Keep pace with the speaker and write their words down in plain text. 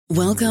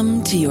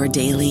Welcome to your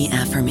daily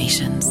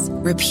affirmations.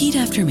 Repeat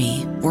after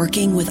me.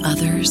 Working with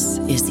others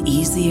is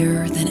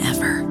easier than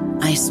ever.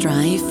 I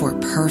strive for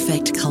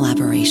perfect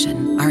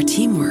collaboration. Our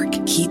teamwork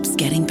keeps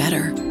getting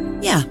better.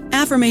 Yeah,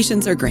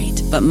 affirmations are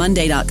great, but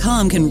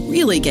Monday.com can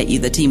really get you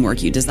the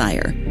teamwork you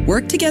desire.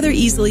 Work together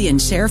easily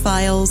and share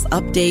files,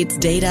 updates,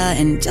 data,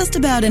 and just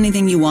about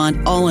anything you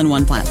want all in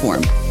one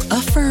platform.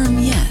 Affirm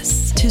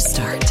yes to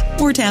start,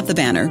 or tap the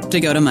banner to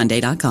go to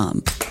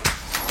Monday.com.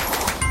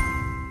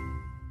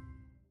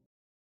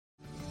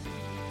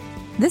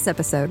 This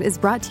episode is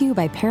brought to you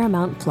by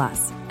Paramount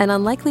Plus. An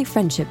unlikely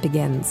friendship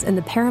begins in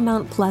the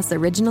Paramount Plus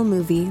original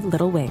movie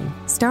Little Wing,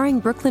 starring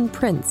Brooklyn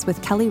Prince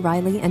with Kelly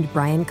Riley and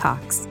Brian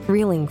Cox.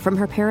 Reeling from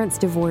her parents'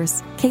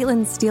 divorce,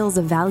 Caitlin steals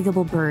a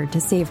valuable bird to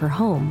save her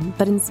home,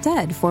 but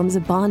instead forms a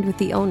bond with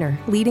the owner,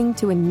 leading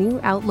to a new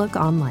outlook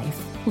on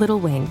life. Little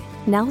Wing,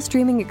 now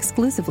streaming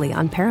exclusively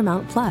on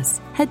Paramount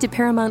Plus. Head to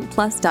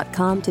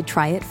ParamountPlus.com to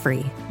try it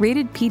free.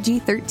 Rated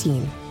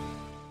PG-13.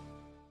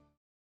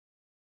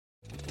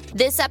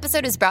 This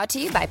episode is brought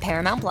to you by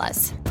Paramount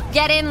Plus.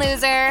 Get in,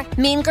 loser!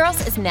 Mean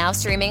Girls is now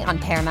streaming on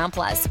Paramount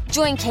Plus.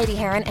 Join Katie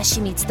Heron as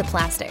she meets the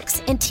plastics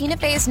in Tina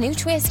Fey's new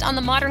twist on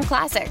the modern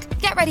classic.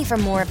 Get ready for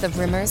more of the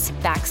rumors,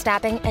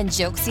 backstabbing, and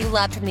jokes you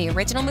loved from the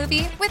original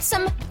movie with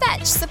some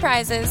fetch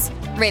surprises.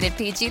 Rated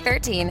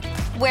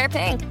PG-13. Wear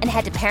pink and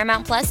head to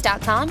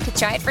ParamountPlus.com to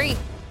try it free.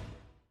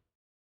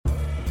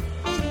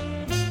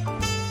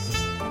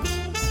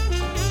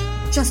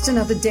 Just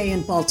another day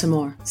in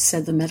Baltimore,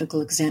 said the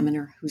medical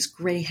examiner, whose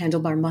gray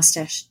handlebar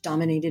mustache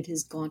dominated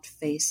his gaunt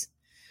face.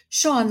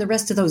 Shaw and the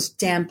rest of those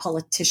damn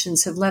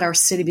politicians have let our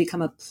city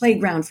become a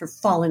playground for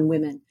fallen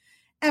women.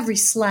 Every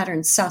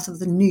slattern south of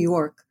the New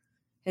York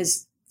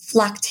has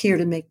flocked here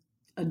to make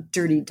a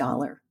dirty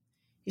dollar.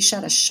 He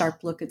shot a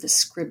sharp look at the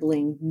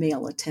scribbling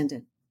male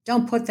attendant.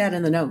 Don't put that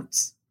in the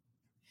notes.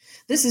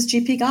 This is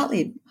G.P.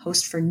 Gottlieb,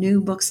 host for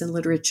New Books and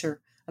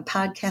Literature, a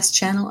podcast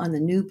channel on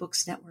the New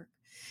Books Network.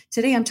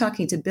 Today I'm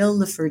talking to Bill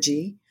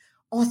Lafergie,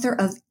 author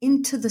of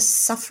Into the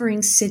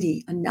Suffering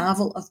City, a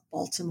novel of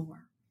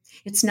Baltimore.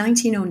 It's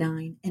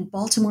 1909, and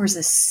Baltimore is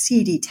a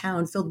seedy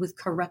town filled with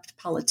corrupt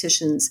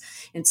politicians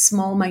and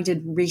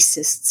small-minded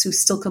racists who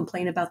still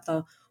complain about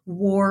the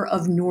war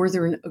of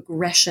northern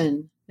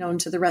aggression, known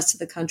to the rest of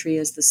the country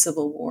as the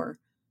Civil War.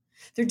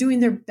 They're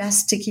doing their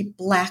best to keep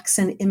blacks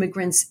and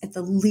immigrants at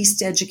the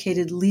least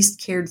educated, least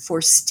cared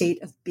for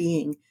state of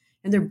being,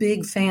 and they're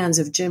big fans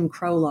of Jim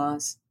Crow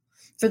laws.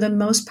 For the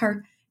most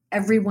part,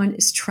 everyone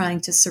is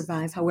trying to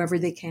survive however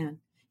they can.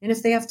 And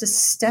if they have to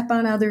step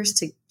on others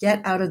to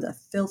get out of the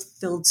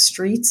filth-filled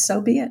streets,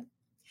 so be it.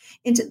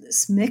 Into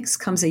this mix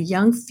comes a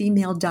young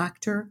female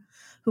doctor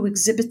who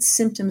exhibits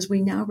symptoms we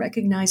now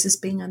recognize as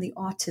being on the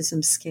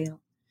autism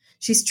scale.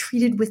 She's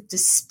treated with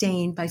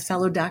disdain by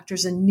fellow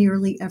doctors and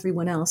nearly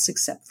everyone else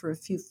except for a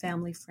few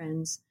family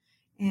friends,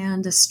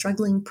 and a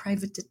struggling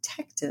private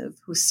detective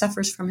who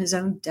suffers from his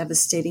own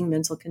devastating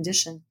mental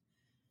condition.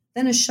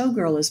 Then a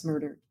showgirl is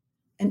murdered.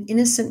 An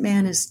innocent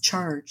man is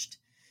charged.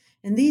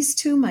 And these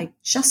two might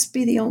just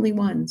be the only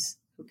ones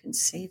who can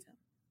save him.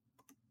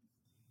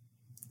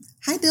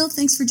 Hi, Bill.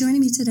 Thanks for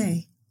joining me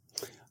today.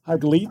 Hi,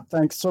 Galit.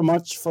 Thanks so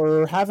much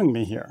for having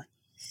me here.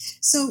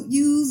 So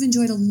you've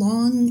enjoyed a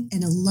long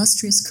and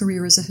illustrious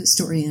career as a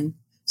historian.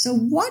 So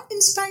what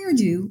inspired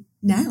you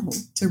now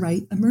to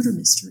write a murder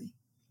mystery?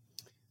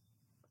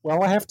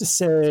 Well, I have to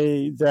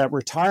say that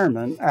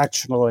retirement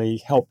actually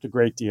helped a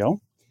great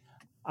deal.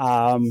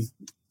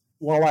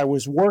 While I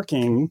was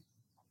working,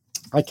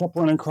 I kept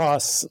running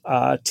across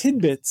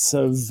tidbits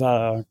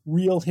of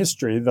real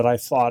history that I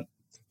thought,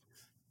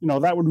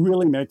 that would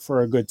really make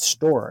for a good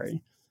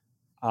story.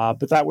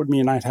 But that would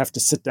mean I'd have to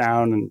sit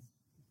down and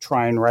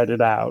try and write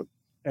it out.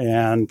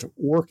 And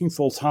working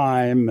full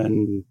time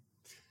and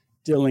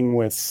dealing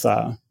with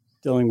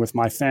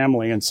my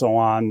family and so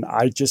on,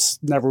 I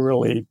just never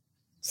really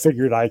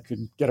figured I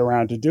could get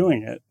around to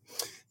doing it.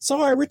 So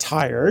I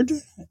retired,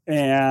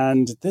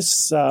 and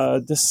this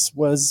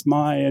was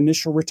my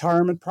initial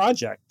retirement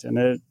project,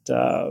 and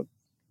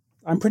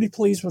I'm pretty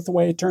pleased with the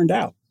way it turned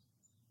out.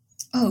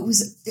 Oh, it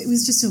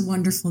was just a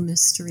wonderful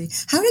mystery.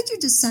 How did you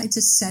decide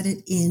to set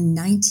it in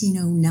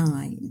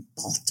 1909,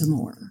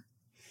 Baltimore?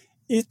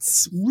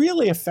 It's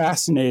really a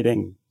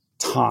fascinating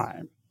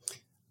time.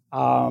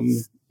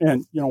 And,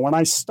 when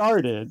I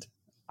started,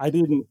 I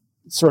didn't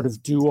sort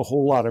of do a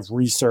whole lot of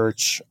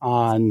research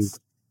on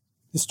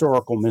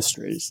historical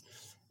mysteries.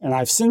 And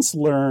I've since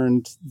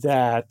learned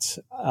that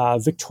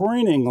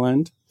Victorian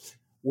England,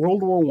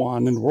 World War I,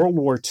 and World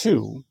War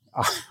II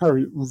are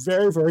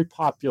very, very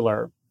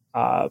popular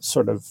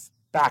sort of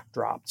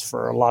backdrops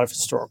for a lot of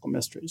historical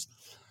mysteries.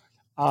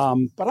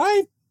 But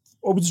I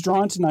was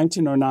drawn to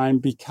 1909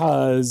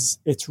 because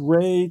it's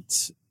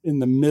right in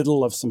the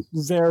middle of some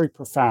very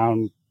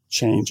profound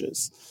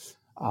changes.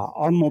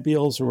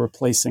 Automobiles are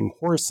replacing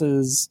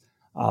horses.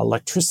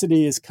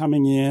 Electricity is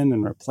coming in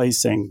and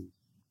replacing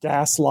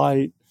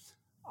gaslight.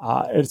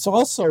 It's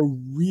also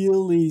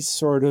really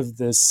sort of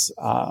this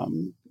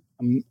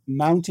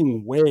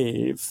mounting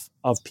wave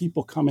of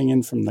people coming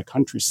in from the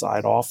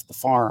countryside off the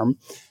farm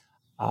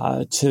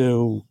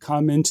to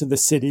come into the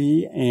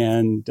city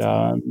and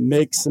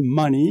make some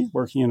money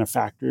working in a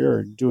factory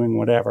or doing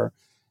whatever,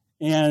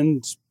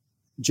 and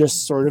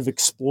just sort of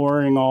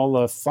exploring all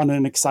the fun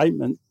and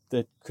excitement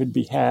that could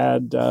be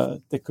had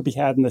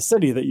in the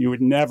city that you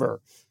would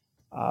never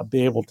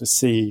be able to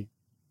see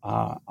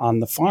on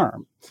the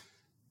farm.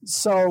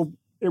 So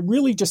it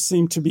really just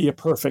seemed to be a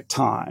perfect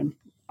time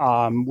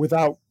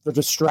without the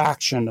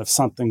distraction of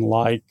something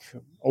like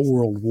a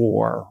world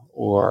war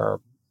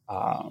or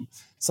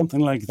something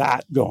like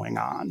that going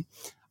on,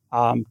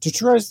 to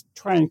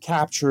try and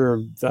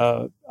capture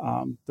the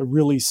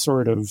really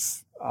sort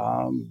of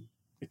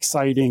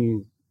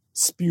exciting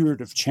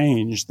spirit of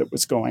change that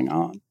was going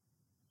on.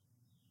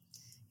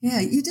 Yeah,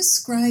 you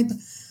describe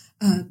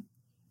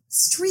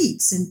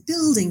streets and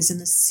buildings in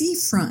the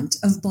seafront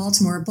of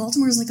Baltimore.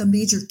 Baltimore is like a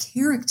major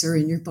character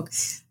in your book.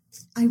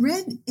 I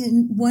read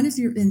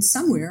in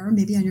somewhere, or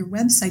maybe on your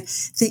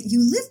website, that you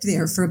lived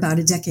there for about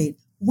a decade.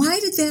 Why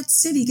did that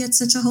city get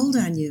such a hold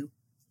on you?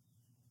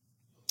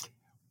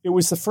 It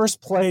was the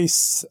first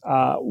place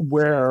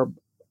where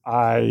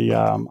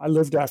I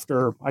lived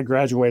after I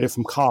graduated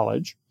from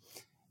college.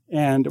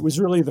 And it was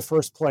really the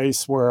first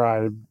place where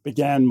I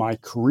began my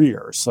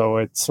career. So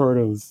it sort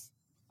of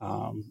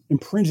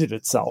imprinted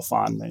itself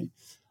on me.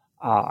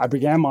 I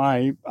began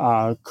my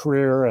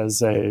career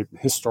as a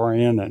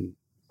historian and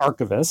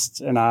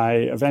archivist, and I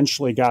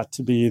eventually got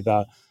to be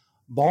the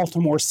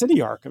Baltimore City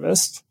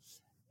Archivist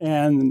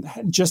and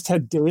just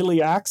had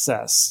daily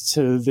access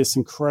to this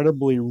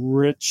incredibly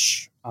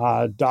rich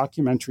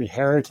documentary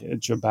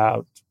heritage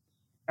about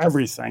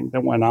everything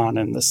that went on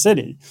in the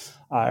city.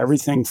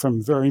 Everything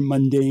from very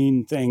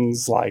mundane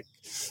things like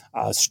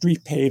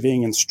street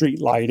paving and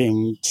street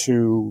lighting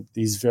to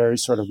these very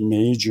sort of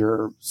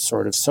major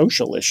sort of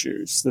social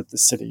issues that the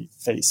city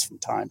faced from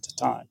time to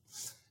time.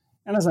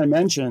 And as I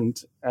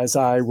mentioned, as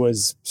I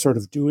was sort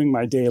of doing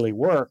my daily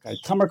work,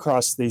 I'd come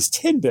across these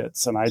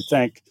tidbits and I'd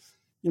think,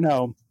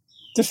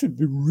 this would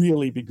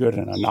really be good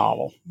in a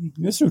novel.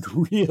 This would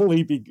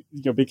really be,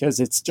 because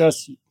it's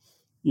just,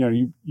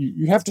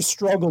 you have to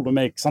struggle to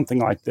make something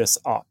like this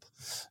up.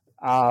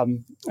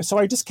 So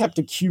I just kept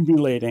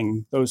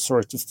accumulating those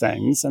sorts of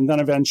things. And then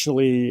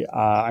eventually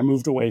I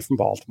moved away from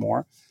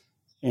Baltimore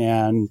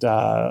and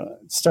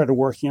started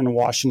working in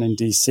Washington,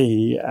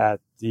 D.C. at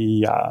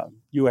the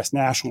U.S.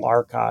 National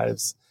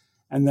Archives,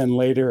 and then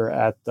later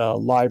at the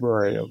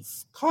Library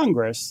of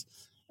Congress,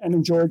 and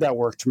enjoyed that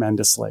work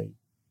tremendously.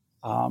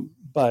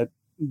 But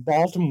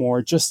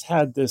Baltimore just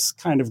had this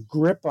kind of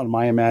grip on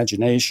my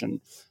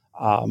imagination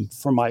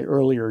from my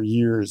earlier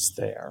years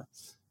there.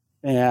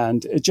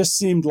 And it just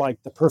seemed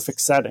like the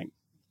perfect setting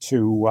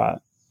to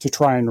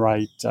try and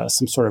write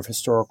some sort of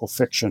historical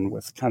fiction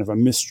with kind of a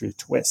mystery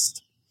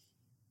twist.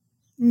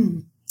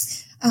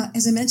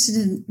 As I mentioned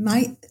in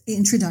my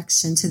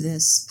introduction to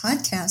this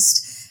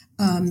podcast,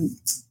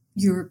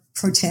 your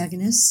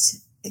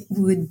protagonist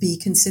would be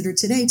considered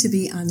today to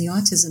be on the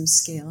autism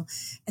scale.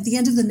 At the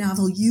end of the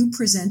novel, you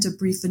present a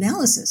brief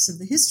analysis of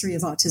the history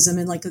of autism,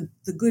 and like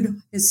the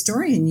good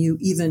historian, you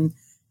even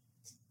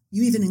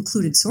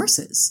included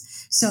sources.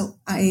 So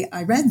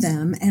I read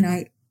them, and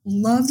I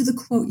loved the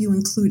quote you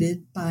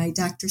included by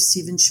Dr.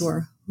 Stephen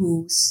Shore,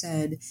 who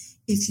said,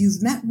 "If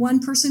you've met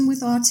one person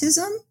with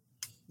autism,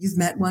 you've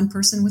met one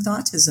person with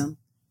autism."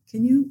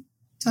 Can you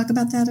talk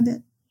about that a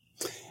bit?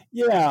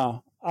 Yeah.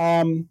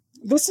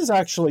 This is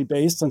actually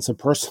based on some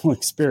personal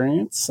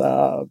experience.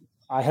 I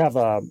have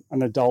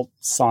an adult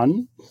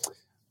son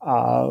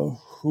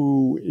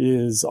who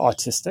is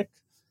autistic,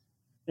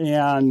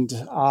 and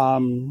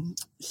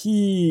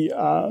he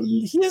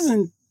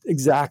isn't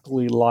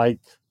exactly like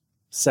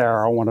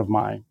Sarah, one of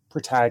my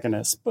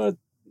protagonists, but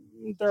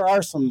there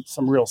are some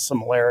real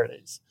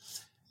similarities.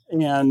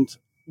 And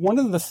one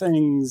of the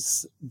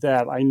things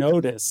that I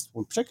noticed,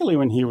 particularly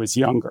when he was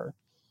younger,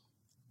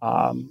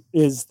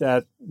 is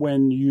that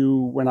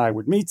when I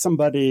would meet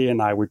somebody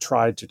and I would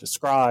try to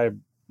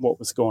describe what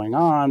was going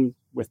on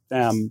with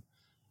them,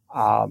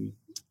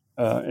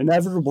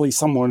 inevitably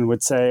someone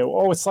would say,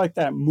 "Oh, it's like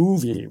that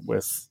movie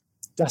with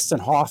Dustin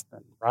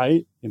Hoffman,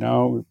 right?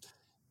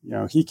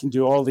 He can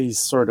do all these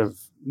sort of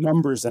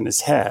numbers in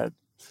his head,"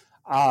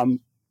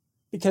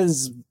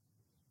 because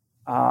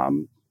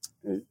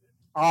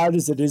odd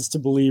as it is to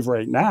believe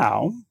right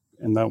now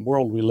in the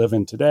world we live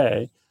in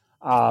today,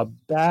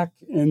 back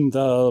in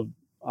the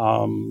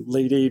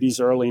late 80s,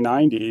 early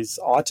 90s,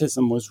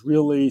 autism was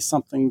really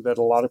something that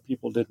a lot of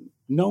people didn't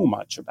know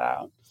much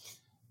about.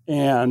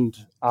 And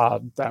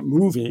that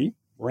movie,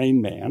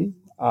 Rain Man,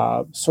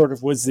 sort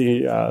of was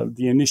the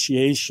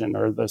initiation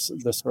or the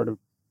sort of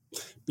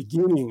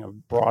beginning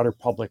of broader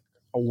public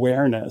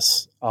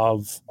awareness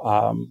of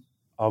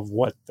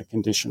what the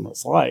condition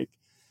was like.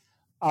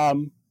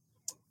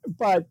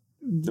 But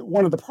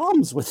one of the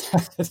problems with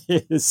that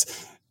is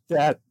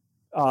that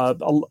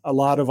a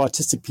lot of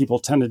autistic people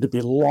tended to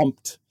be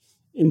lumped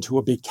into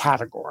a big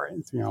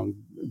category.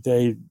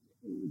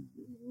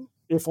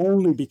 If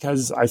only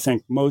because I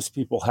think most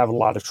people have a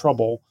lot of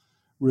trouble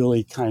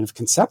really kind of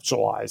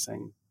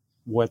conceptualizing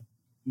what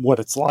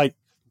it's like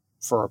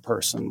for a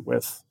person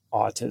with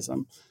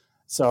autism.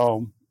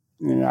 So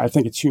I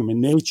think it's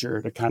human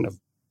nature to kind of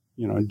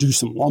do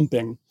some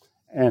lumping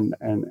and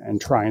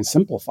try and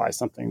simplify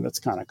something that's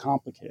kind of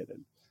complicated.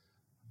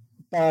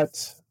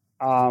 But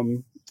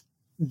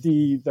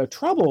the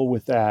trouble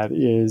with that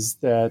is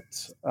that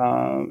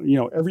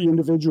every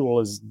individual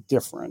is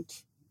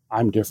different.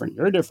 I'm different.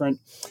 You're different.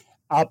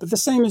 But the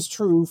same is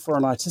true for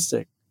an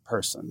autistic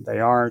person. They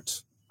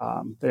aren't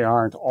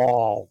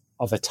all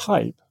of a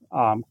type.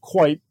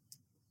 Quite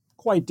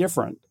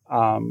different.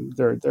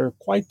 They're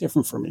quite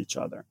different from each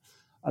other.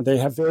 They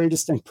have very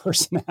distinct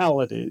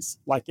personalities,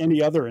 like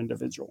any other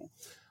individual.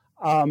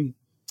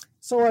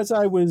 So as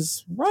I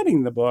was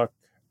writing the book,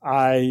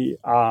 I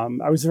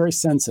was very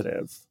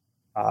sensitive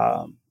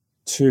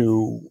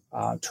to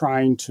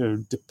trying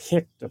to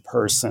depict a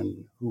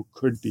person who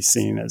could be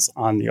seen as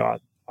on the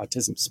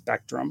autism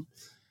spectrum,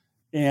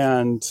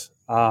 and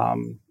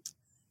I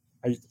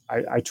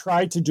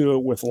tried to do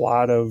it with a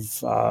lot of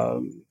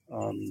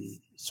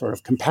sort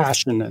of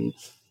compassion and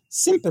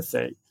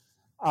sympathy.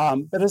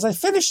 But as I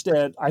finished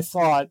it, I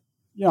thought,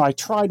 I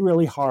tried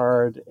really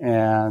hard,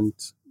 and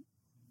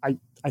I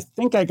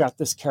think I got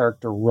this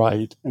character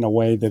right in a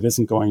way that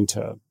isn't going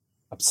to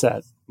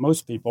upset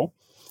most people.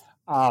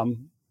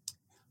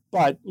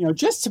 But,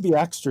 just to be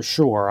extra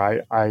sure,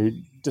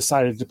 I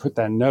decided to put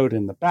that note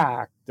in the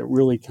back that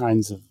really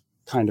kind of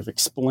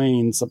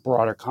explains the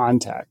broader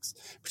context,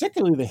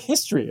 particularly the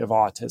history of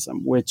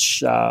autism,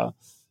 which,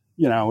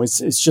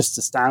 it's just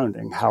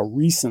astounding how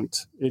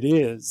recent it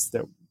is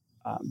that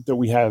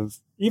we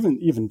have,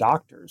 even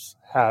doctors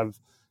have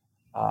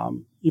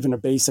even a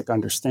basic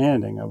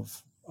understanding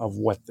of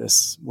what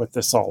this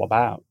all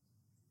about.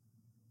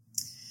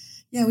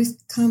 Yeah, we've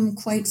come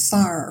quite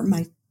far.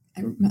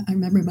 I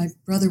remember my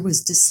brother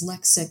was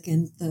dyslexic,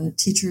 and the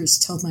teachers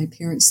told my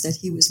parents that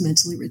he was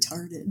mentally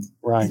retarded.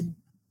 Right. And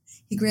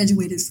he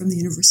graduated from the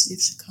University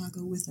of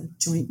Chicago with a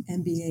joint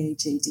MBA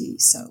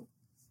JD. So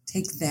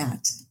take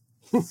that,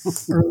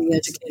 early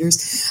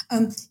educators.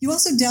 You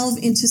also delve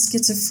into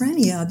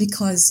schizophrenia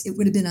because it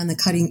would have been on the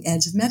cutting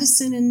edge of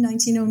medicine in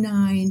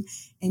 1909.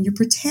 And your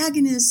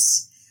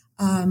protagonist,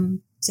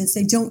 since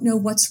they don't know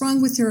what's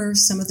wrong with her,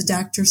 some of the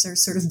doctors are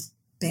sort of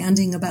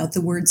banding about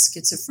the word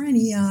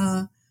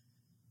schizophrenia.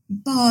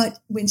 But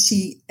when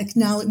she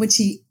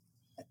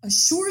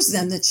assures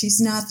them that she's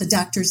not, the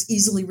doctors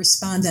easily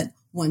respond that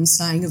one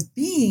sign of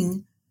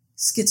being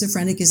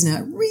schizophrenic is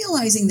not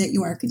realizing that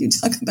you are. Could you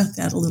talk about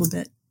that a little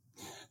bit?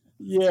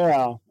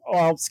 Yeah.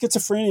 Well,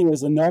 schizophrenia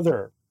is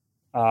another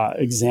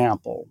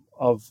example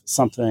of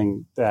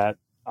something that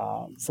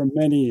for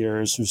many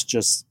years was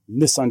just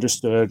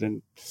misunderstood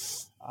and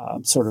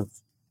sort of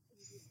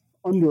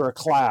under a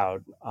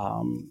cloud.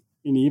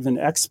 And even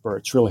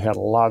experts really had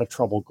a lot of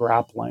trouble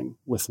grappling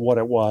with what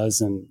it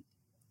was, and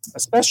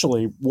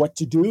especially what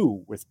to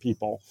do with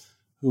people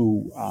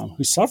who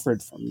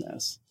suffered from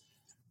this.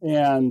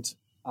 And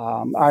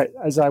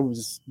as I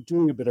was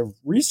doing a bit of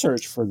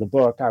research for the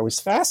book, I was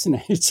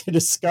fascinated to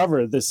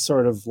discover this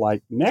sort of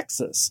like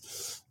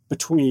nexus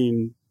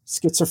between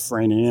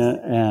schizophrenia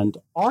and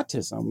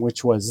autism,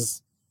 which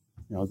was,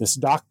 this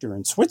doctor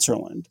in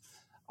Switzerland.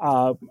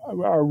 A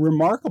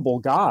remarkable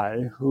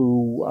guy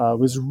who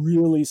was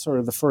really sort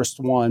of the first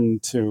one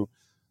he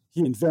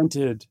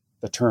invented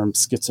the term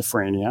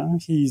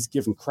schizophrenia. He's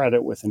given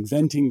credit with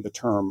inventing the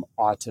term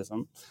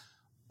autism,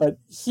 but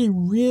he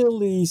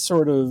really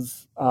sort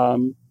of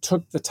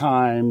took the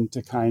time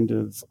to kind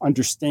of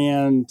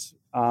understand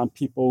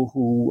people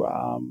who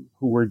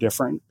were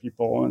different,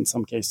 people in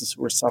some cases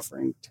who were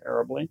suffering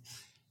terribly,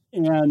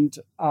 and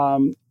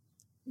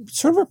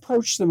sort of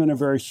approached them in a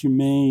very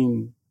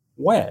humane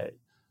way.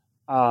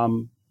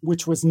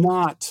 Which was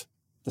not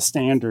the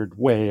standard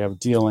way of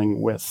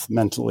dealing with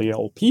mentally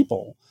ill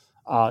people,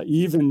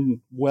 even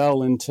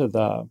well into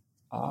the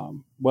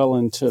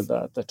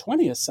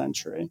 20th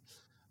century.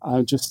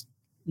 Just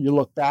you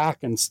look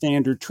back and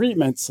standard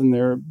treatments, and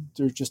they're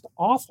just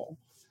awful.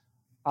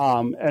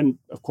 And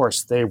of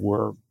course, they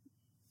were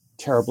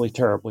terribly,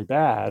 terribly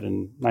bad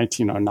in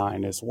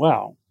 1909 as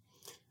well.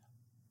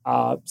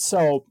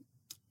 So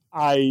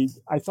I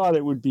thought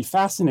it would be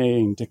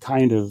fascinating to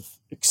kind of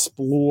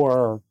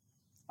explore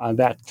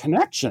that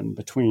connection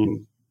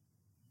between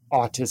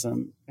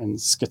autism and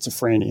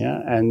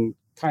schizophrenia, and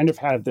kind of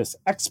have this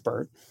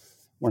expert.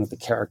 One of the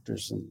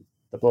characters in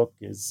the book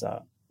is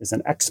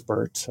an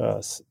expert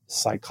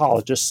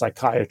psychologist,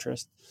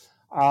 psychiatrist,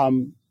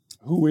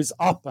 who is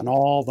up on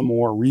all the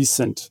more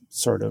recent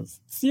sort of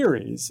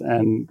theories.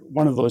 And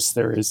one of those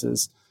theories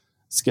is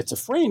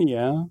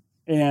schizophrenia,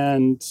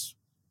 and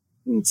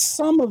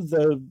some of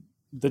the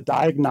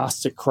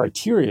diagnostic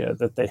criteria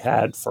that they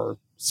had for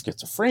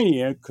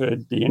schizophrenia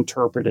could be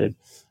interpreted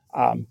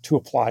to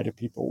apply to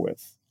people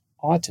with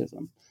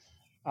autism.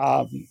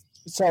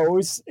 So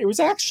it was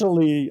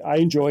actually, I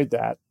enjoyed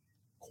that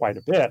quite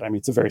a bit. I mean,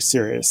 it's a very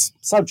serious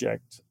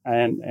subject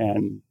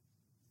and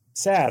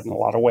sad in a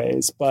lot of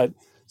ways, but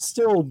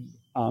still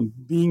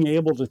being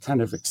able to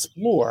kind of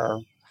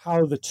explore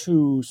how the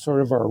two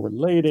sort of are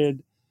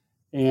related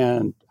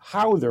and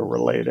how they're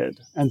related,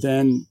 and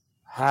then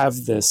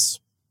have this,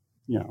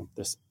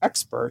 this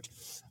expert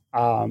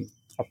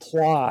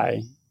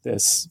apply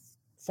this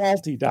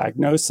faulty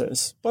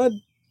diagnosis. But,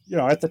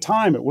 at the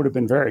time, it would have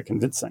been very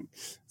convincing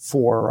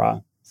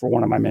for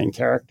one of my main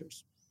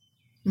characters.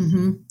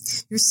 Mm-hmm.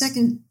 Your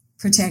second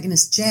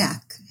protagonist,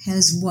 Jack,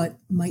 has what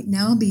might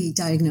now be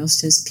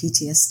diagnosed as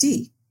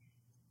PTSD.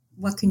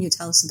 What can you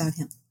tell us about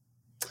him?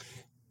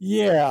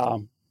 Yeah.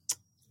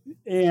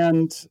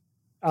 And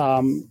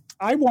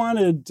I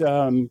wanted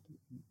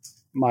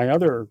my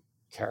other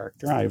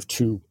character, I have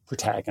two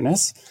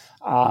protagonists,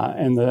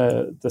 and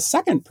the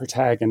second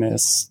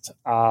protagonist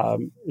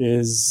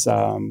is,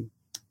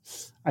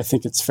 I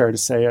think it's fair to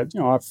say,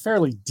 a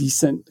fairly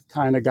decent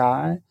kind of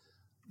guy.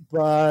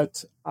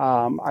 But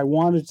I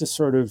wanted to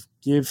sort of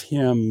give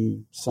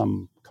him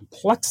some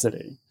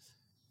complexity.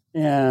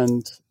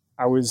 And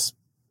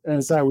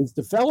as I was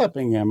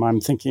developing him,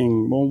 I'm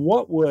thinking, well,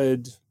 what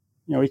would,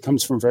 he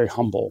comes from a very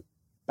humble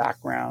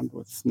background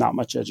with not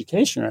much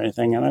education or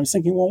anything. And I was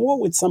thinking, well, what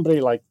would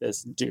somebody like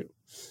this do?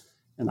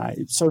 And I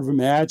sort of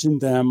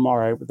imagined them, all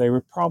right, they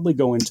would probably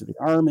go into the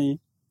army.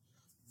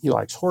 He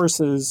likes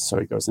horses, so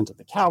he goes into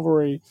the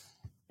cavalry.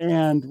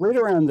 And right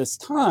around this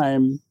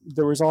time,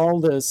 there was all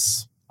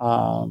this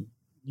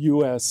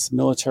U.S.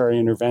 military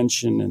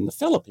intervention in the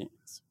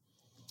Philippines.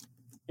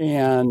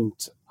 And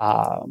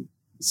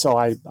so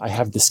I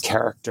have this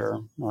character,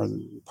 or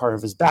part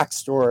of his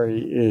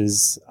backstory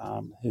is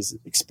his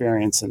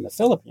experience in the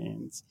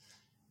Philippines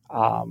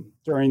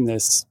during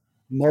this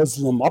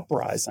Muslim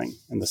uprising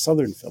in the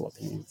southern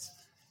Philippines.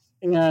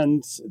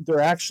 And there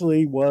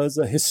actually was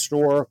a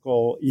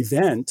historical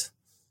event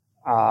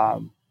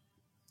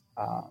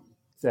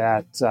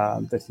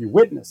that he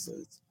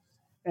witnesses,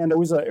 and it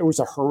was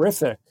a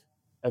horrific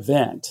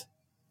event,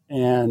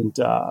 and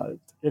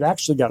it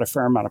actually got a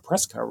fair amount of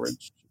press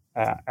coverage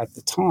at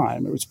the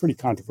time. It was pretty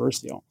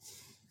controversial.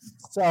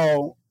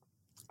 So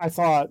I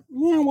thought,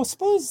 well,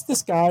 suppose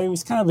this guy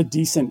was kind of a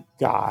decent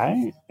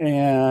guy,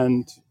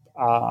 and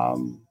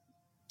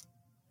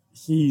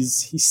he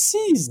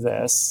sees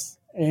this,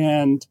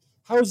 and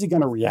how is he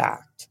going to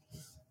react?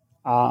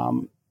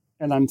 And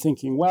I'm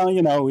thinking, well,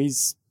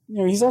 he's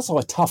also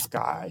a tough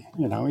guy.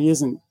 He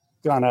isn't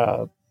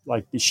gonna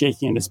be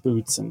shaking in his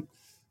boots and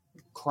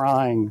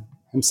crying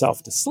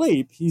himself to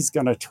sleep. He's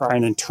gonna try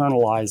and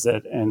internalize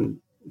it and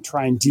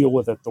try and deal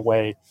with it the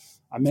way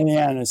a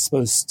man is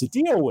supposed to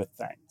deal with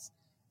things.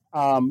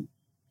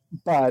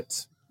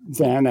 But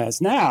then, as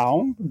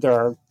now, there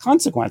are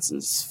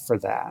consequences for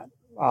that,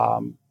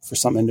 for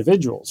some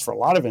individuals, for a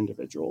lot of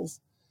individuals.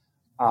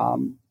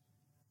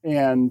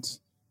 And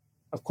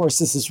of course,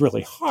 this is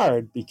really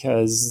hard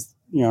because,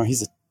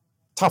 he's a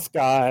tough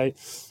guy.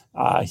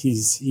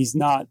 He's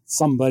not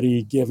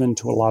somebody given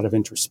to a lot of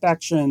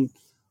introspection,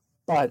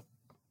 but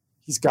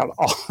he's got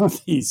all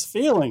of these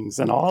feelings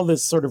and all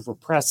this sort of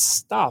repressed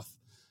stuff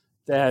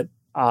that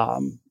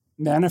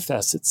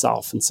manifests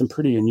itself in some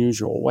pretty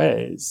unusual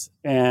ways.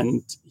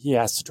 And he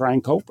has to try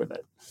and cope with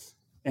it.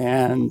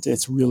 And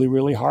it's really,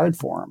 really hard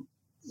for him.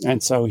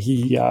 And so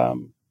he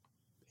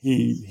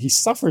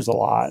suffers a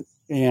lot.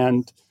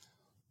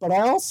 But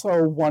I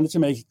also wanted to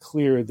make it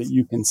clear that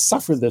you can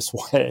suffer this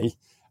way,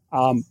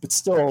 but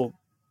still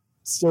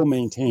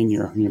maintain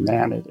your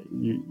humanity.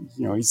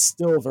 He's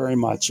still very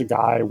much a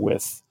guy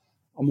with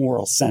a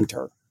moral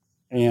center,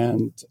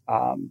 and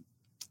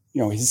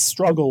his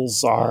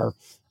struggles are,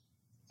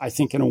 I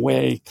think, in a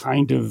way,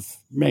 kind of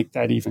make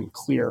that even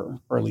clearer,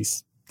 or at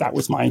least that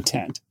was my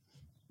intent.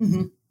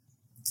 Mm-hmm.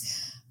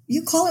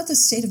 You call it the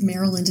state of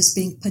Maryland as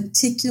being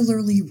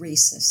particularly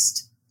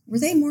racist. Were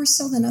they more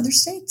so than other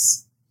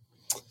states?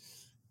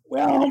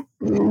 Well,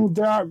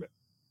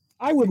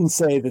 I wouldn't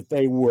say that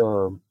they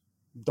were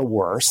the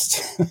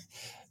worst.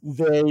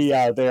 They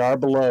are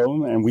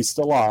below, and we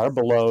still are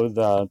below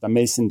the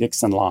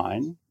Mason-Dixon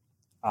line.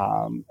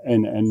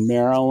 And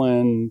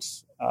Maryland,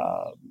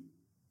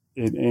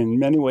 in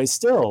many ways,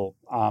 still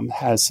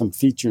has some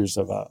features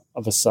of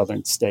a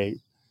southern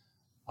state.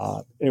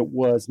 It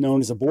was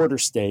known as a border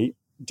state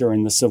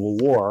during the Civil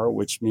War,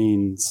 which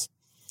means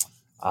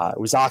it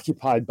was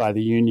occupied by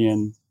the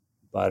Union.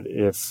 But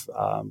if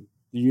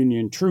the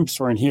Union troops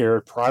weren't here,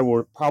 it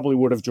probably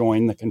would have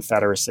joined the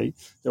Confederacy.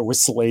 There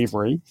was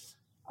slavery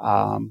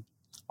all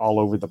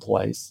over the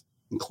place,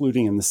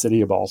 including in the city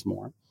of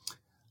Baltimore.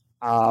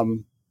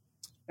 And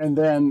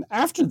then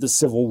after the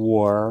Civil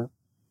War,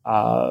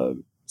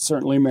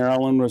 certainly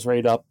Maryland was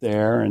right up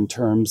there in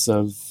terms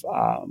of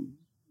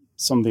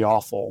some of the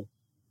awful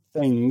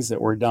things that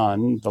were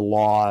done, the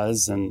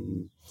laws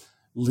and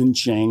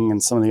lynching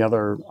and some of the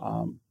other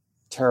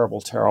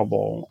terrible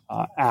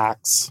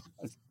acts,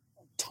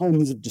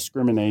 tons of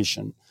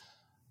discrimination.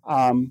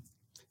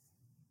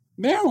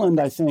 Maryland,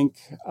 I think,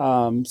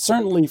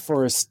 certainly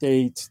for a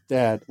state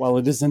that, while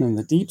it isn't in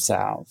the Deep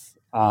South,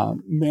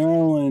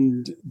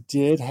 Maryland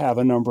did have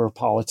a number of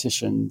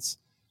politicians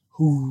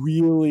who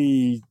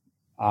really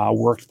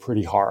worked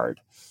pretty hard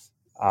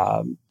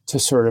to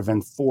sort of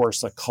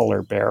enforce a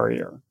color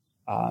barrier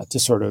to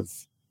sort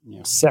of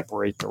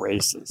separate the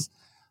races.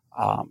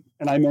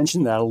 And I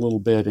mentioned that a little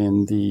bit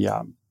in the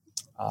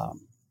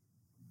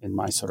in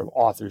my sort of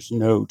author's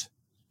note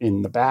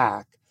in the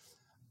back.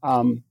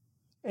 And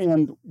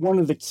one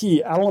of the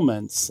key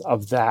elements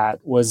of that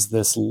was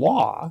this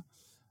law,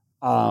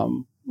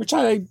 which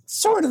I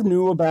sort of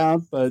knew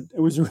about, but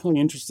it was really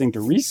interesting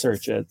to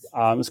research it.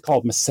 It's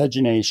called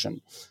miscegenation,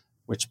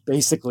 which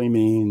basically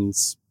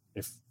means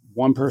if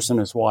one person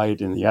is white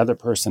and the other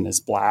person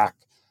is black,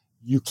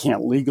 you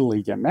can't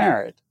legally get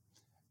married.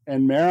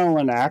 And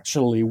Maryland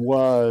actually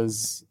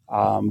was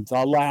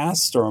the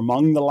last or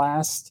among the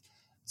last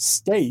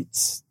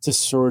states to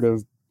sort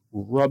of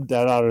rub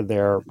that out of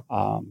their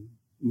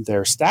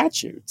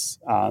statutes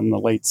in the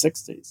late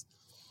 60s.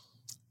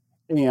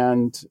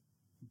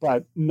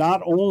 But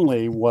not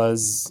only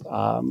was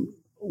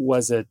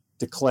it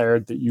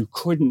declared that you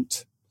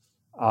couldn't,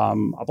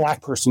 a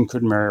black person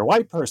couldn't marry a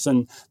white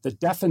person, the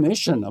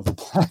definition of a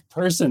black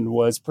person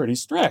was pretty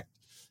strict.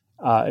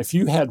 If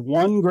you had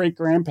one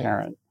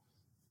great-grandparent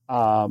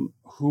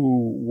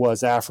who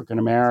was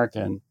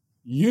African-American,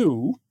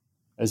 you,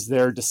 as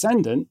their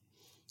descendant,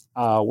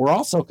 were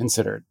also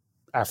considered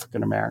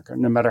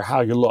African-American, no matter how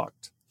you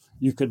looked.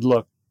 You could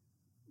look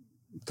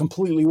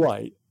completely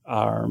white,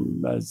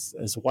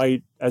 as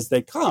white as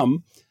they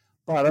come,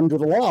 but under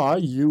the law,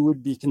 you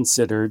would be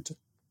considered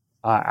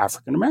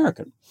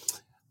African-American.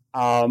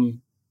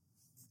 And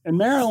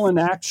Maryland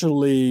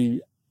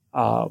actually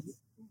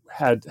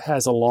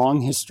has a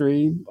long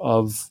history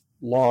of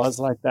laws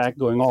like that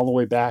going all the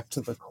way back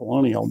to the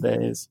colonial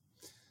days.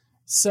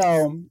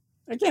 So,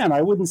 again,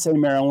 I wouldn't say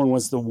Maryland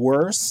was the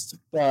worst,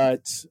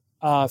 but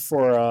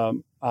for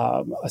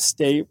a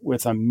state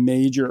with a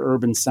major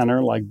urban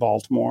center like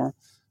Baltimore,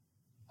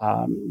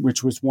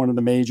 which was one of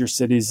the major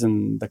cities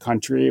in the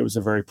country, it was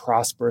a very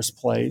prosperous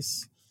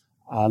place.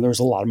 There was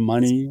a lot of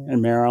money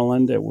in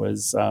Maryland. It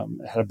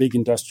had a big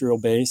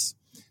industrial base.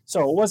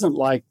 So it wasn't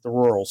like the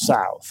rural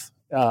South.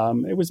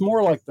 It was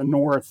more like the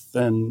North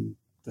than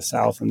the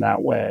South in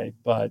that way,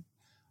 but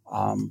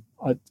kind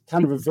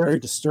of a very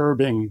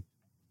disturbing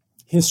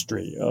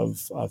history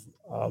of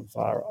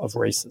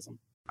racism.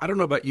 I don't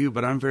know about you,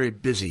 but I'm very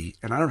busy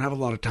and I don't have a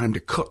lot of time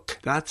to cook.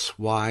 That's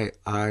why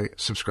I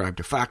subscribe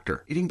to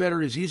Factor. Eating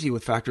better is easy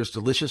with Factor's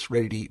delicious,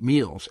 ready-to-eat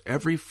meals.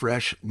 Every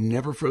fresh,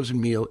 never frozen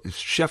meal is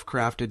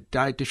chef-crafted,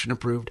 dietitian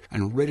approved,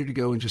 and ready to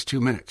go in just 2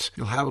 minutes.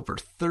 You'll have over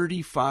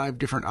 35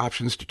 different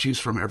options to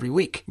choose from every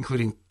week,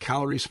 including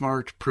Calorie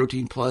Smart,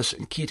 Protein Plus,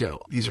 and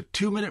Keto. These are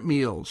 2-minute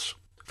meals.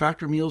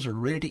 Factor meals are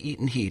ready to eat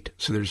and heat,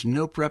 so there's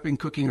no prepping,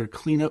 cooking, or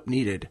cleanup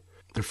needed.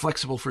 They're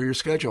flexible for your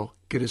schedule.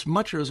 Get as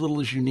much or as little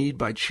as you need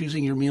by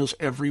choosing your meals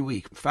every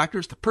week. Factor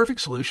is the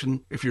perfect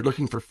solution if you're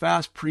looking for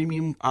fast,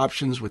 premium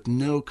options with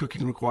no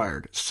cooking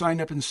required.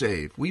 Sign up and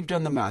save. We've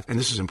done the math, and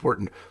this is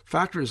important.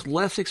 Factor is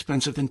less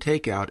expensive than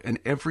takeout, and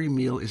every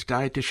meal is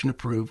dietitian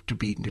approved to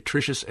be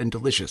nutritious and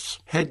delicious.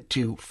 Head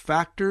to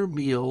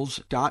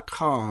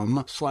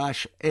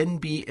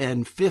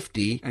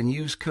factormeals.com/NBN50 and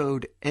use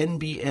code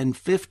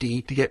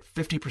NBN50 to get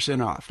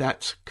 50% off.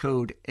 That's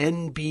code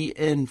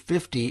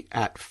NBN50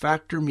 at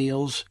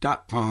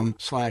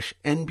factormeals.com/NBN50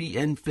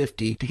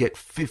 to get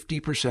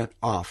 50%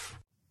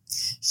 off.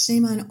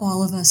 Shame on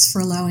all of us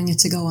for allowing it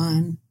to go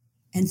on.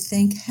 And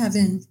thank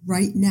heaven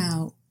right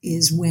now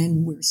is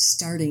when we're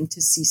starting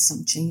to see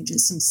some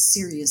changes, some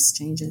serious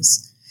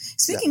changes.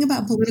 Speaking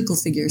about political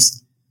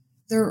figures,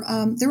 they're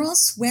all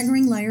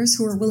swaggering liars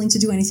who are willing to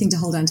do anything to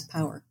hold on to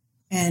power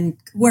and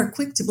who are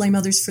quick to blame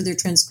others for their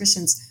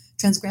transgressions.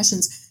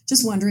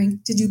 Just wondering,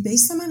 did you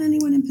base them on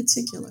anyone in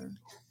particular?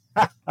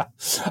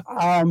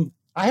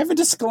 I have a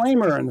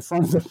disclaimer in the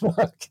front of the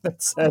book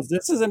that says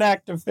this is an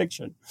act of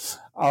fiction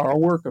or a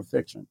work of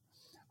fiction.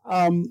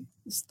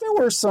 There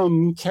were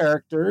some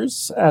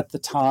characters at the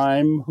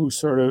time who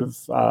sort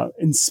of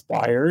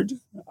inspired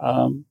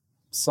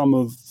some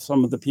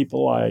of the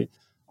people I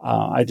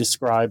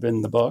describe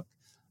in the book.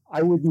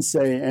 I wouldn't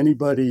say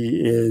anybody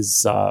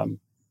is an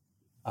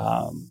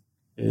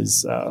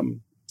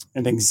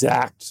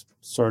exact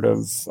sort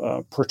of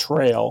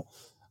portrayal.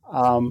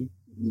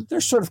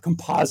 They're sort of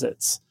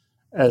composites,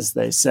 as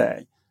they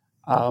say.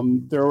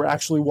 There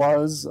actually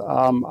was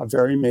a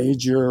very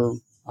major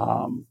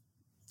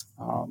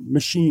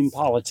machine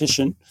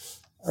politician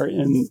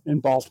in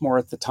Baltimore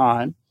at the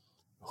time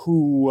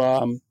who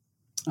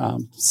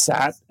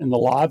sat in the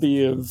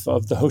lobby of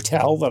the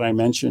hotel that I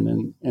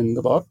mentioned in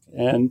the book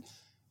and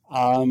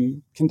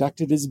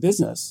conducted his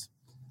business.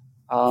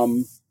 Now,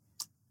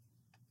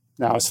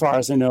 as far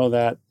as I know,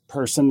 that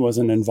person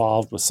wasn't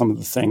involved with some of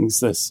the things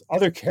this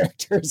other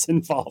character is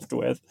involved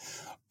with.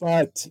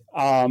 But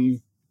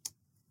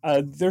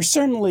there's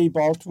certainly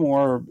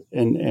Baltimore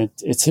in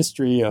its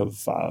history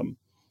of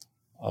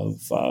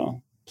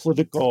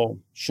political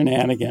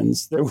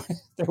shenanigans. There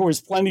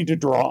was plenty to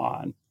draw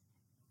on.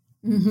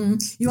 Mm-hmm.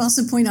 You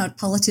also point out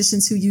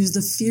politicians who use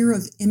the fear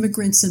of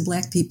immigrants and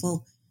Black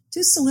people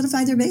to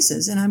solidify their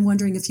bases. And I'm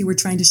wondering if you were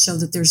trying to show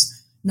that there's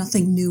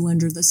nothing new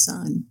under the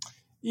sun.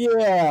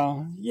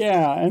 Yeah,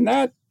 and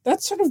that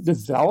sort of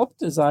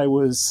developed as I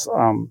was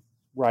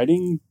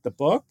writing the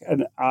book,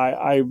 and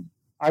I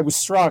was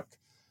struck.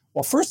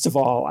 Well, first of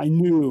all, I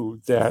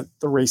knew that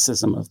the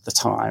racism of the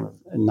time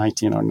in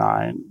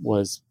 1909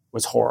 was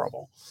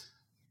horrible.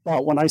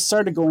 But when I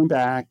started going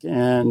back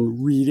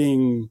and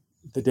reading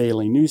the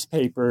daily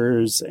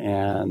newspapers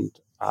and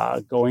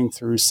going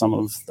through some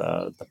of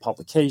the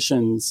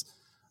publications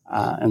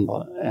and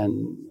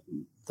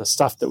the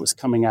stuff that was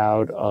coming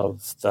out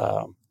of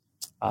uh,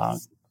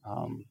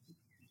 um,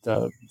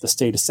 the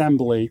state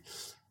assembly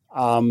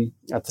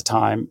at the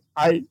time,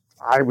 I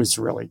was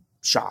really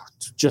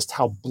shocked just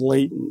how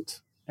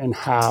blatant and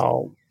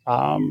how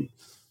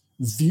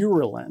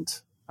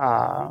virulent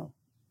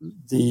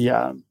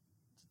the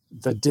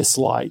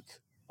dislike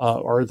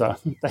or the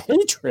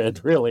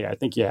hatred, really, I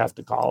think you have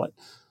to call it,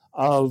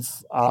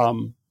 of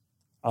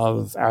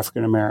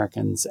African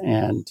Americans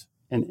and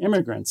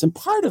immigrants. And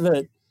part of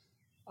it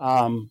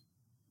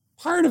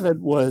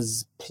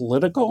was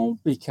political,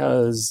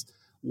 because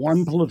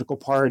one political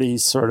party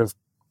sort of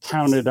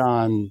counted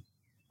on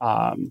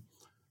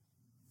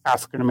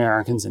African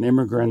Americans and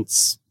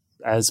immigrants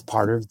as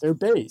part of their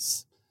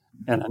base,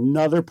 and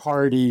another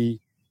party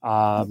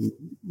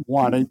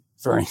wanted,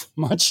 very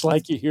much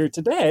like you hear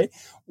today,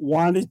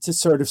 wanted to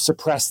sort of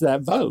suppress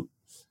that vote.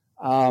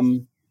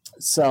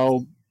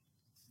 So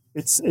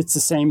it's the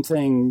same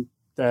thing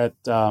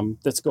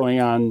that's going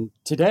on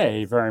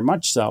today, very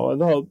much so.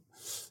 Although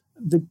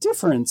the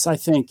difference, I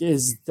think,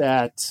 is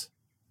that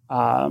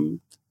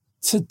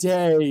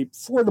today,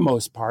 for the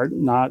most part,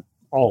 not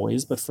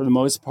always, but for the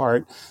most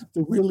part,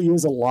 there really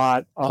is a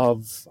lot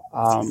of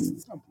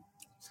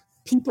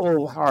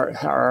people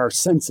are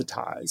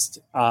sensitized.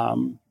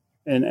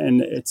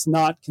 And it's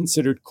not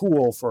considered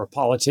cool for a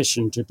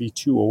politician to be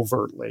too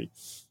overtly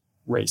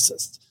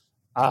racist.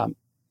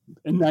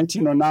 In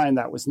 1909,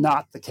 that was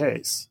not the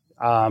case.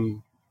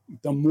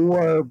 The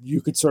more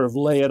you could sort of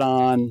lay it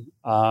on,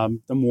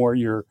 the more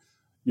your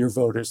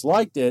voters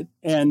liked it.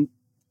 And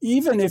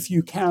even if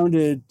you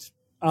counted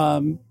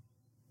some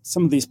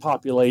of these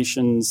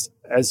populations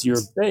as your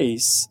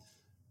base,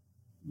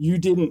 you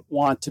didn't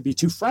want to be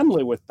too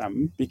friendly with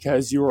them,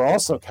 because you were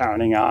also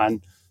counting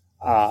on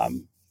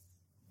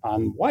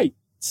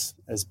whites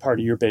as part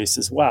of your base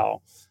as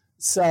well.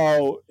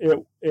 So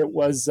it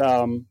was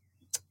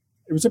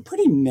a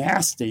pretty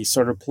nasty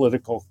sort of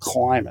political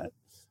climate,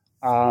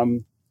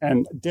 and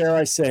dare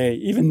I say,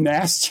 even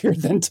nastier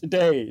than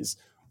today's,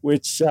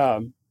 which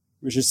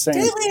is saying.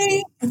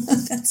 Really?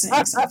 That's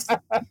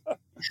excellent.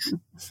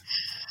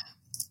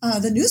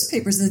 The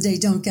newspapers of the day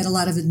don't get a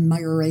lot of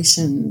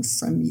admiration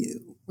from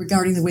you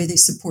regarding the way they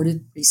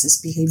supported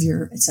racist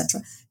behavior,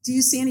 etc. Do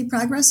you see any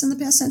progress in the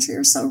past century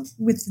or so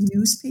with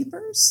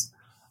newspapers?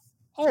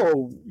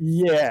 Oh,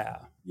 yeah,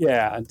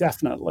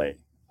 definitely.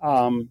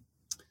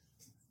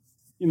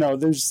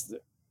 There's,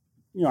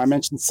 I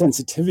mentioned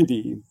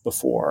sensitivity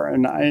before,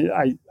 and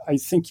I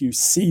think you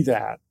see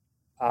that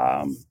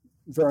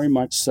very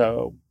much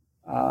so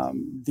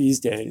these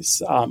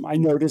days. I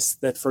noticed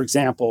that, for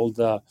example,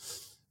 the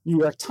New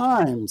York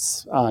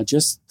Times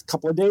just a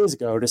couple of days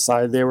ago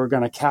decided they were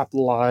going to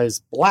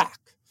capitalize Black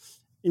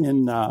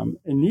in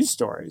news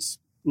stories.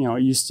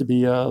 It used to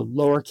be a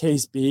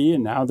lowercase b,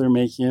 and now they're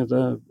making it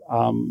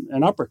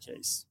an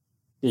uppercase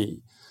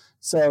b.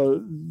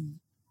 So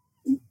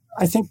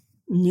I think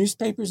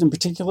newspapers in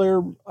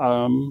particular,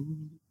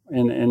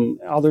 and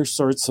other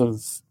sorts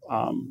of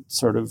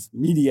sort of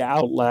media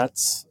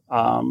outlets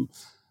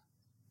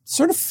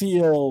sort of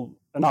feel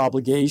an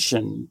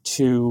obligation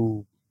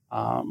to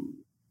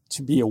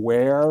be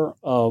aware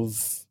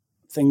of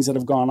things that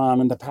have gone on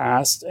in the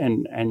past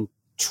and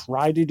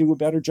try to do a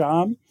better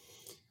job.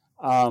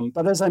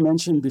 But as I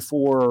mentioned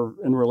before,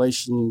 in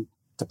relation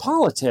to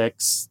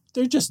politics,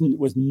 there just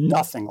was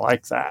nothing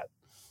like that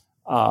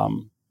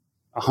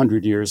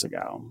 100 years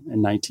ago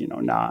in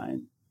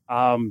 1909.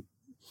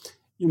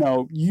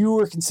 You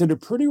were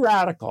considered pretty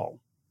radical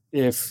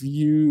if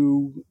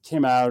you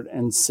came out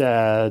and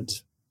said,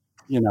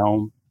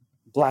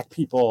 Black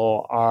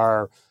people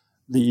are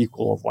the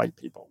equal of white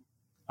people.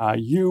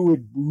 You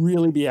would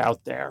really be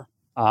out there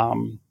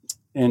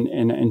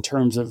in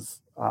terms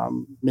of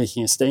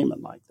making a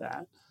statement like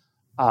that.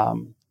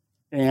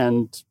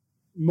 And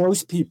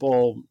most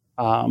people,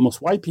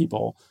 most white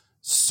people,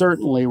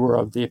 certainly were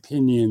of the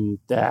opinion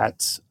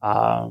that,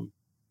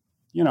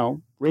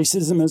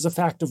 racism is a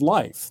fact of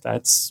life.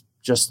 That's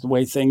just the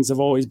way things have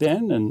always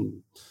been,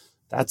 and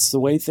that's the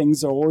way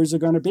things always are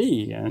going to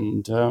be.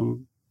 And,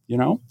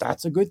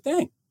 that's a good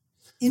thing.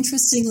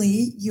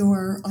 Interestingly,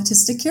 your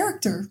autistic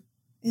character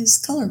is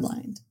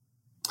colorblind.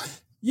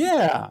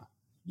 Yeah.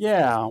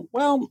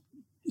 Well,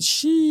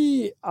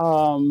 she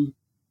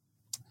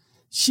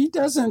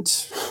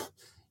doesn't,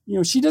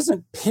 she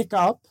doesn't pick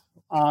up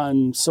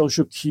on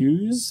social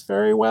cues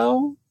very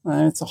well.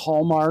 It's a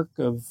hallmark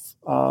of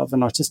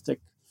an autistic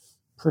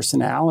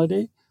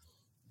personality.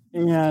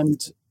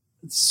 And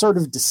sort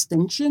of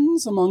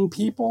distinctions among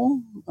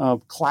people,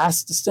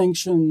 class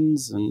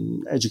distinctions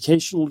and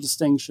educational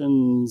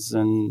distinctions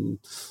and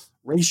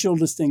racial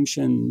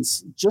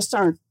distinctions, just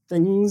aren't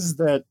things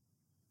that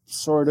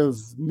sort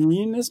of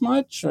mean as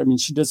much. I mean,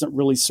 she doesn't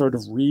really sort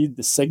of read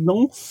the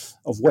signal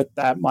of what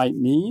that might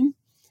mean.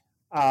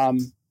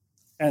 And,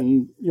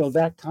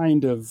 that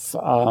kind of,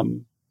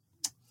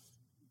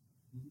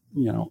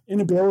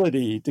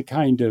 inability to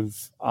kind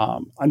of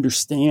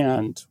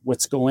understand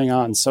what's going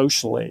on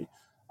socially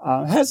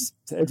has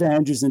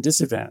advantages and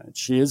disadvantages.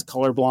 She is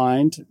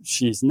colorblind.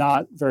 She's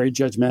not very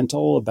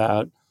judgmental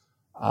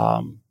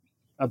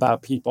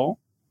about people,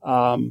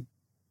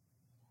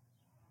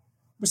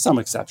 with some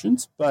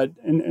exceptions. But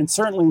and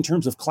certainly in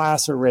terms of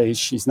class or race,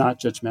 she's not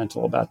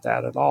judgmental about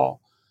that at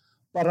all.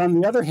 But on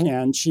the other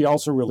hand, she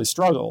also really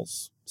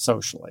struggles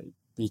socially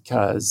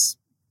because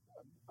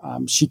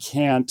she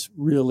can't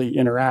really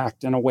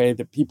interact in a way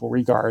that people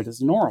regard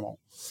as normal.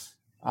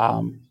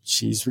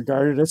 She's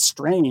regarded as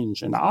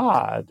strange and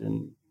odd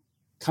and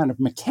kind of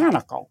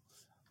mechanical,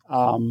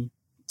 and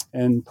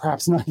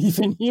perhaps not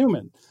even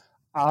human,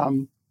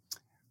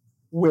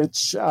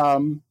 which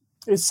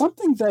is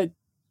something that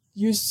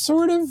you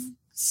sort of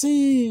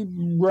see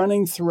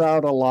running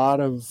throughout a lot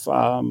of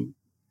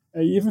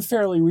even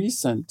fairly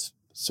recent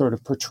sort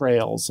of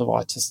portrayals of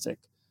autistic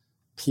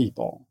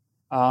people.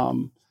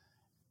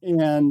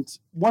 And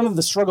one of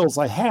the struggles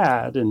I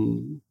had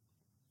in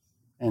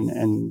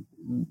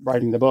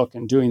writing the book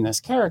and doing this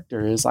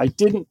character is I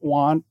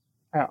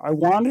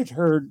wanted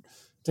her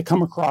to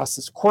come across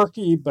as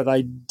quirky, but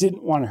I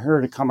didn't want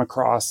her to come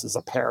across as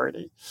a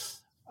parody.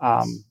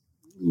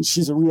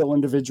 She's a real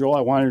individual.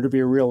 I wanted her to be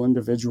a real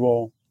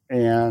individual.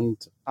 And,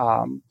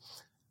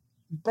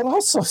 but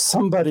also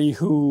somebody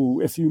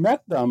who, if you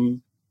met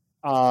them,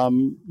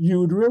 you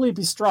would really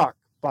be struck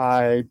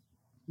by,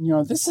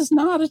 this is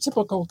not a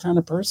typical kind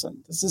of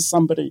person. This is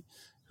somebody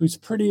who's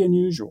pretty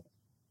unusual.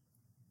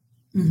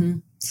 Mm-hmm.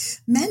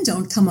 Men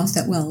don't come off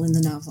that well in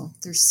the novel.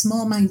 They're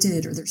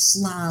small-minded, or they're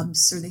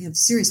slobs, or they have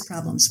serious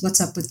problems.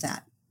 What's up with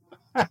that?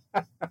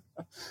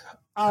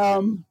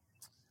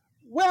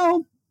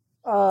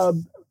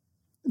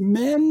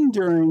 Men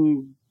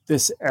during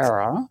this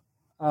era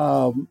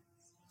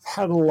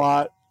had a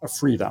lot of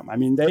freedom. I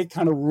mean, they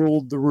kind of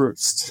ruled the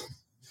roost.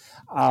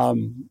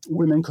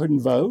 Women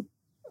couldn't vote.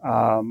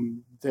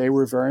 They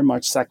were very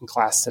much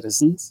second-class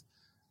citizens.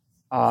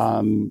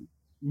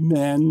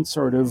 Men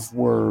sort of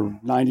were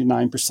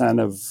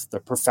 99% of the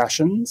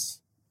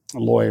professions,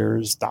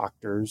 lawyers,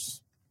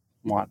 doctors,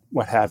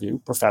 what have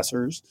you,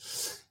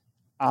 professors.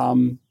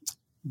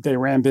 They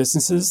ran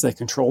businesses. They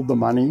controlled the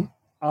money.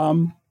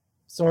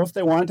 So if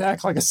they wanted to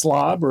act like a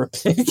slob or a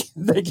pig,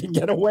 they could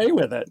get away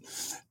with it.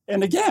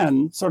 And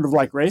again, sort of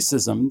like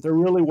racism, there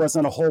really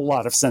wasn't a whole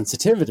lot of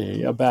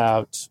sensitivity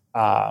about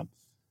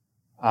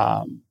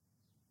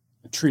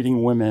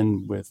treating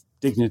women with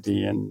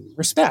dignity and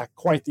respect.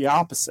 Quite the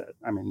opposite.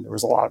 I mean, there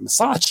was a lot of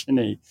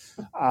misogyny,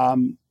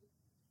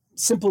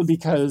 simply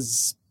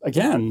because,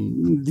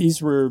 again,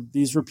 these were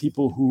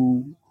people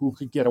who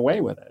could get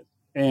away with it,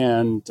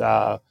 and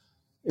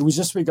it was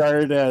just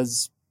regarded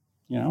as,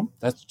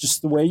 that's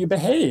just the way you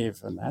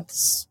behave, and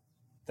that's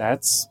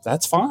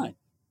fine.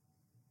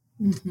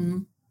 Mm-hmm.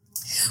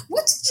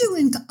 What did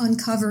you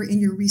uncover in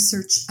your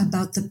research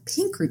about the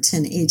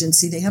Pinkerton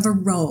Agency? They have a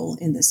role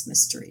in this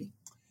mystery.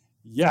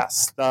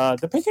 Yes,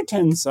 the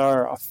Pinkertons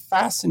are a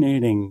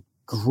fascinating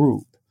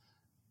group.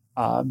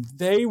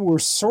 They were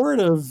sort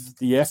of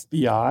the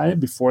FBI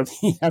before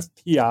the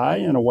FBI,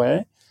 in a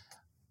way.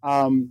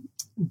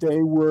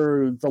 They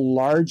were the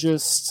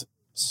largest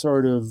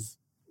sort of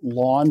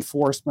law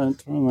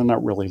enforcement, well,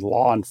 not really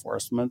law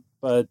enforcement,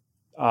 but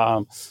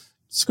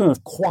it's kind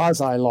of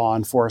quasi-law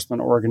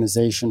enforcement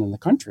organization in the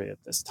country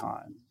at this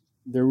time.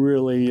 There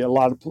really, a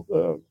lot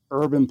of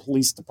urban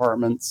police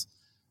departments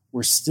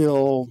were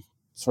still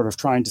sort of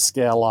trying to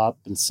scale up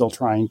and still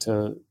trying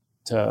to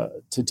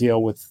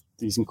deal with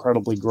these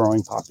incredibly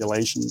growing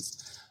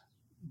populations.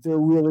 There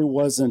really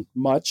wasn't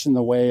much in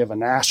the way of a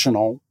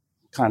national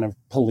kind of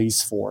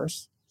police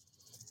force.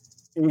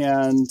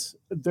 And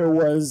there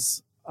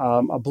was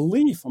a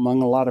belief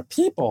among a lot of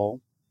people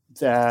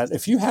that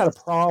if you had a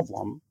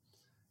problem,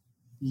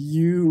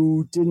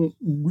 you didn't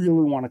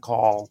really want to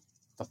call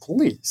the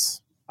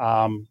police.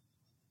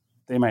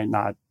 They might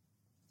not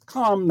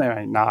come, they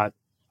might not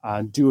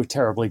do a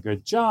terribly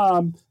good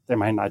job, they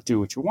might not do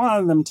what you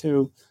wanted them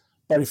to.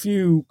 But if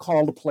you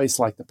called a place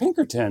like the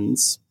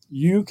Pinkertons,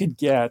 you could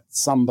get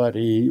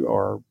somebody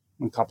or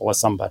a couple of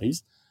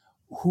somebodies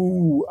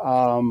who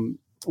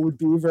would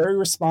be very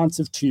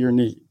responsive to your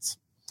needs,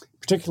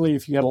 particularly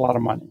if you had a lot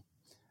of money.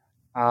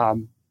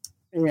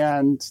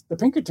 And the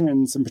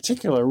Pinkertons in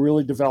particular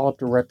really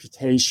developed a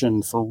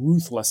reputation for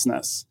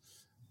ruthlessness.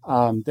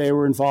 They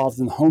were involved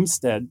in the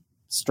Homestead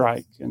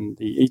strike in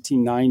the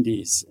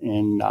 1890s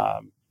in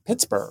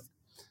Pittsburgh,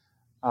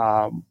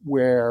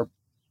 where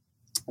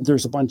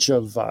there's a bunch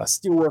of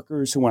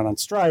steelworkers who went on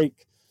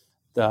strike.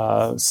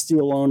 The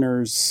steel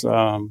owners,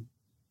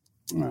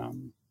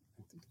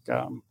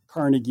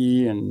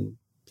 Carnegie and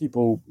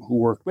people who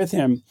worked with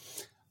him,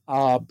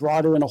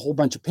 brought in a whole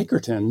bunch of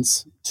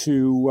Pinkertons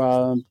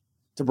to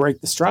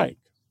break the strike.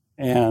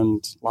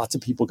 And lots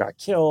of people got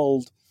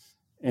killed.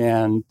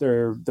 And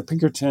the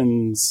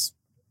Pinkertons'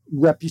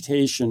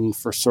 reputation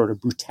for sort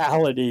of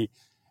brutality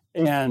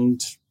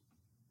and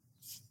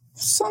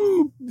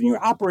some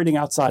operating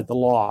outside the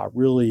law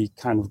really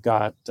kind of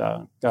got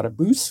a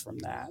boost from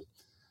that.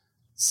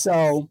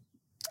 So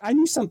I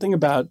knew something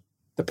about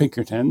the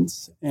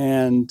Pinkertons,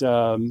 and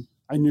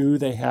I knew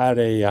they had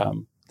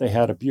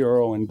a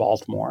bureau in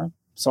Baltimore.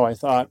 So I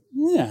thought,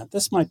 yeah,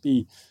 this might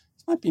be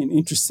an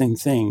interesting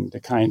thing to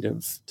kind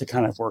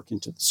of work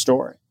into the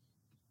story.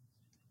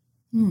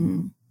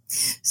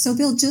 So,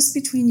 Bill, just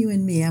between you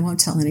and me, I won't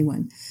tell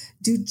anyone.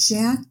 Do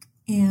Jack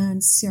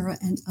and Sarah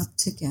end up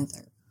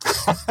together?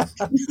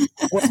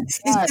 Is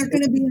there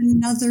going to be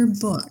another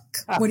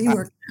book? What are you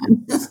working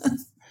on?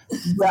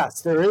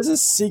 Yes, there is a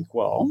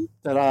sequel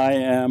that I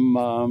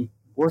am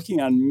working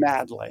on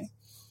madly,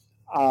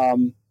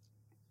 and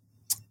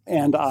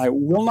I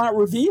will not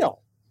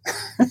reveal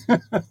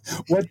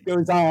what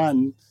goes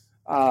on,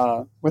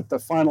 what the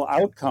final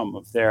outcome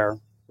of their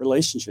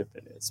relationship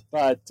it is.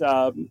 But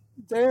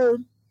they're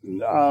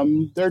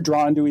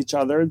drawn to each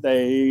other.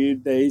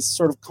 They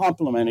sort of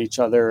complement each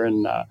other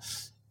in a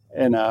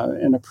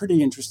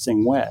pretty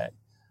interesting way.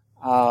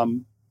 Now,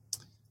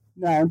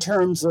 in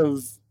terms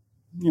of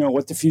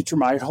what the future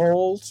might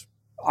hold,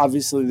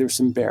 obviously there's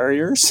some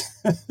barriers.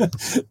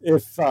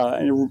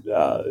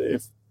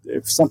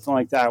 if something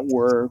like that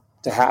were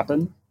to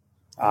happen,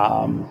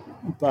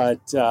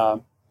 but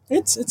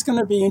it's going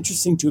to be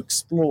interesting to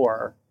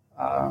explore.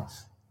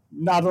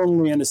 Not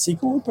only in a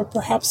sequel, but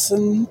perhaps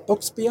in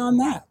books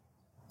beyond that.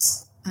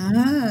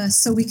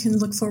 So we can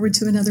look forward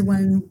to another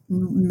one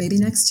maybe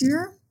next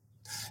year?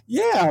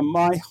 Yeah,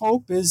 my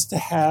hope is to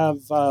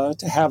have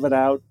it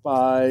out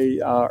by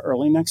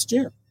early next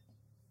year.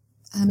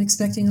 I'm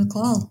expecting a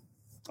call.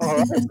 All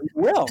right, we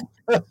will.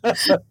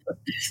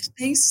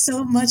 Thanks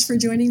so much for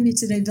joining me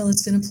today, Bill.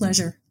 It's been a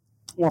pleasure.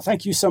 Well,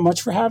 thank you so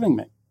much for having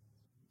me.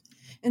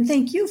 And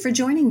thank you for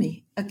joining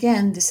me.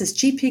 Again, this is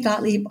G.P.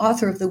 Gottlieb,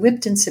 author of the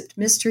Whipped and Sipped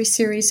Mystery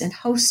Series and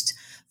host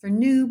for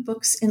New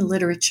Books in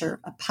Literature,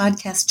 a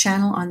podcast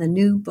channel on the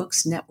New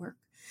Books Network.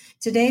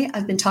 Today,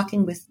 I've been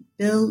talking with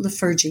Bill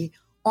Lafergie,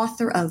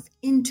 author of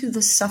Into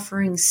the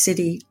Suffering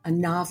City, a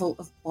novel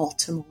of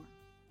Baltimore.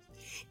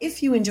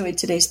 If you enjoyed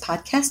today's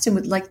podcast and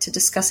would like to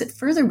discuss it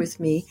further with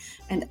me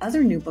and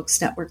other New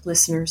Books Network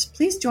listeners,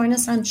 please join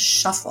us on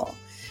Shuffle.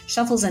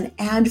 Shuffle's an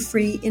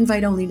ad-free,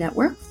 invite-only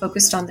network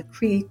focused on the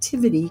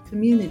creativity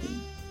community.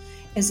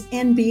 As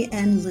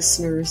NBN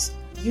listeners,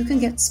 you can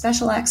get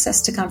special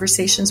access to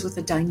conversations with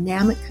a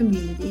dynamic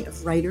community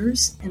of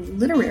writers and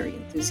literary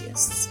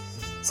enthusiasts.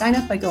 Sign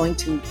up by going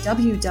to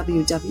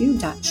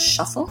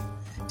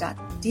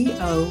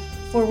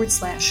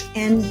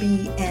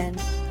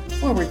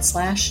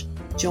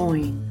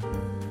www.shuffle.do/NBN/join.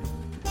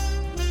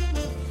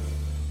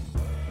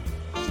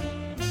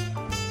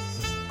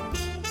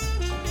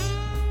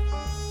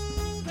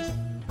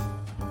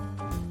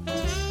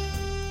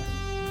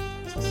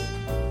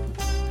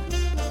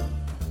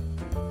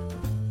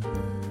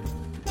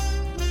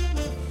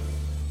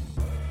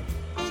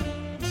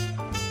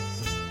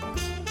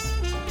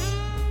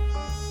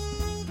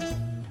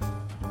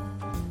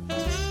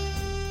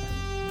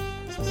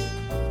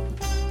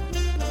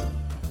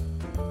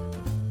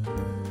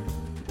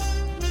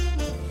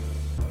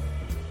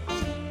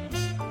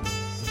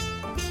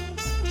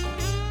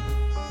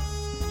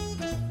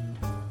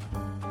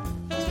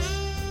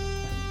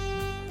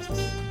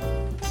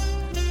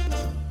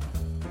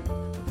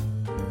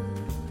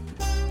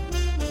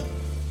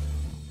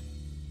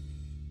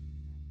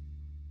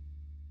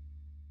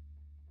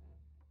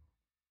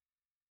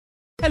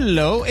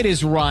 Hello, it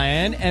is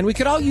Ryan, and we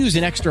could all use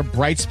an extra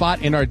bright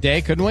spot in our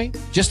day, couldn't we?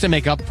 Just to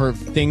make up for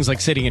things like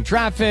sitting in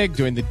traffic,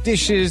 doing the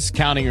dishes,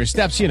 counting your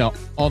steps,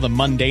 all the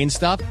mundane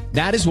stuff.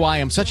 That is why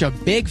I'm such a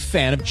big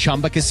fan of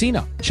Chumba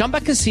Casino.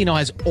 Chumba Casino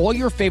has all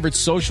your favorite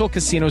social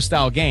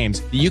casino-style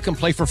games that you can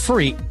play for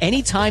free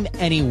anytime,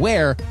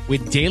 anywhere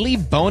with daily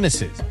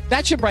bonuses.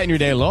 That should brighten your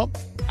day a little.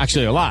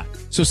 Actually, a lot.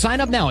 So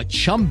sign up now at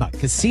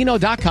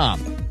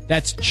ChumbaCasino.com.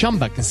 That's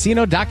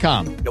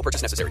ChumbaCasino.com. No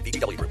purchase necessary.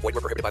 VGW Group. Void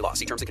where prohibited by law.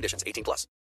 See terms and conditions. 18+.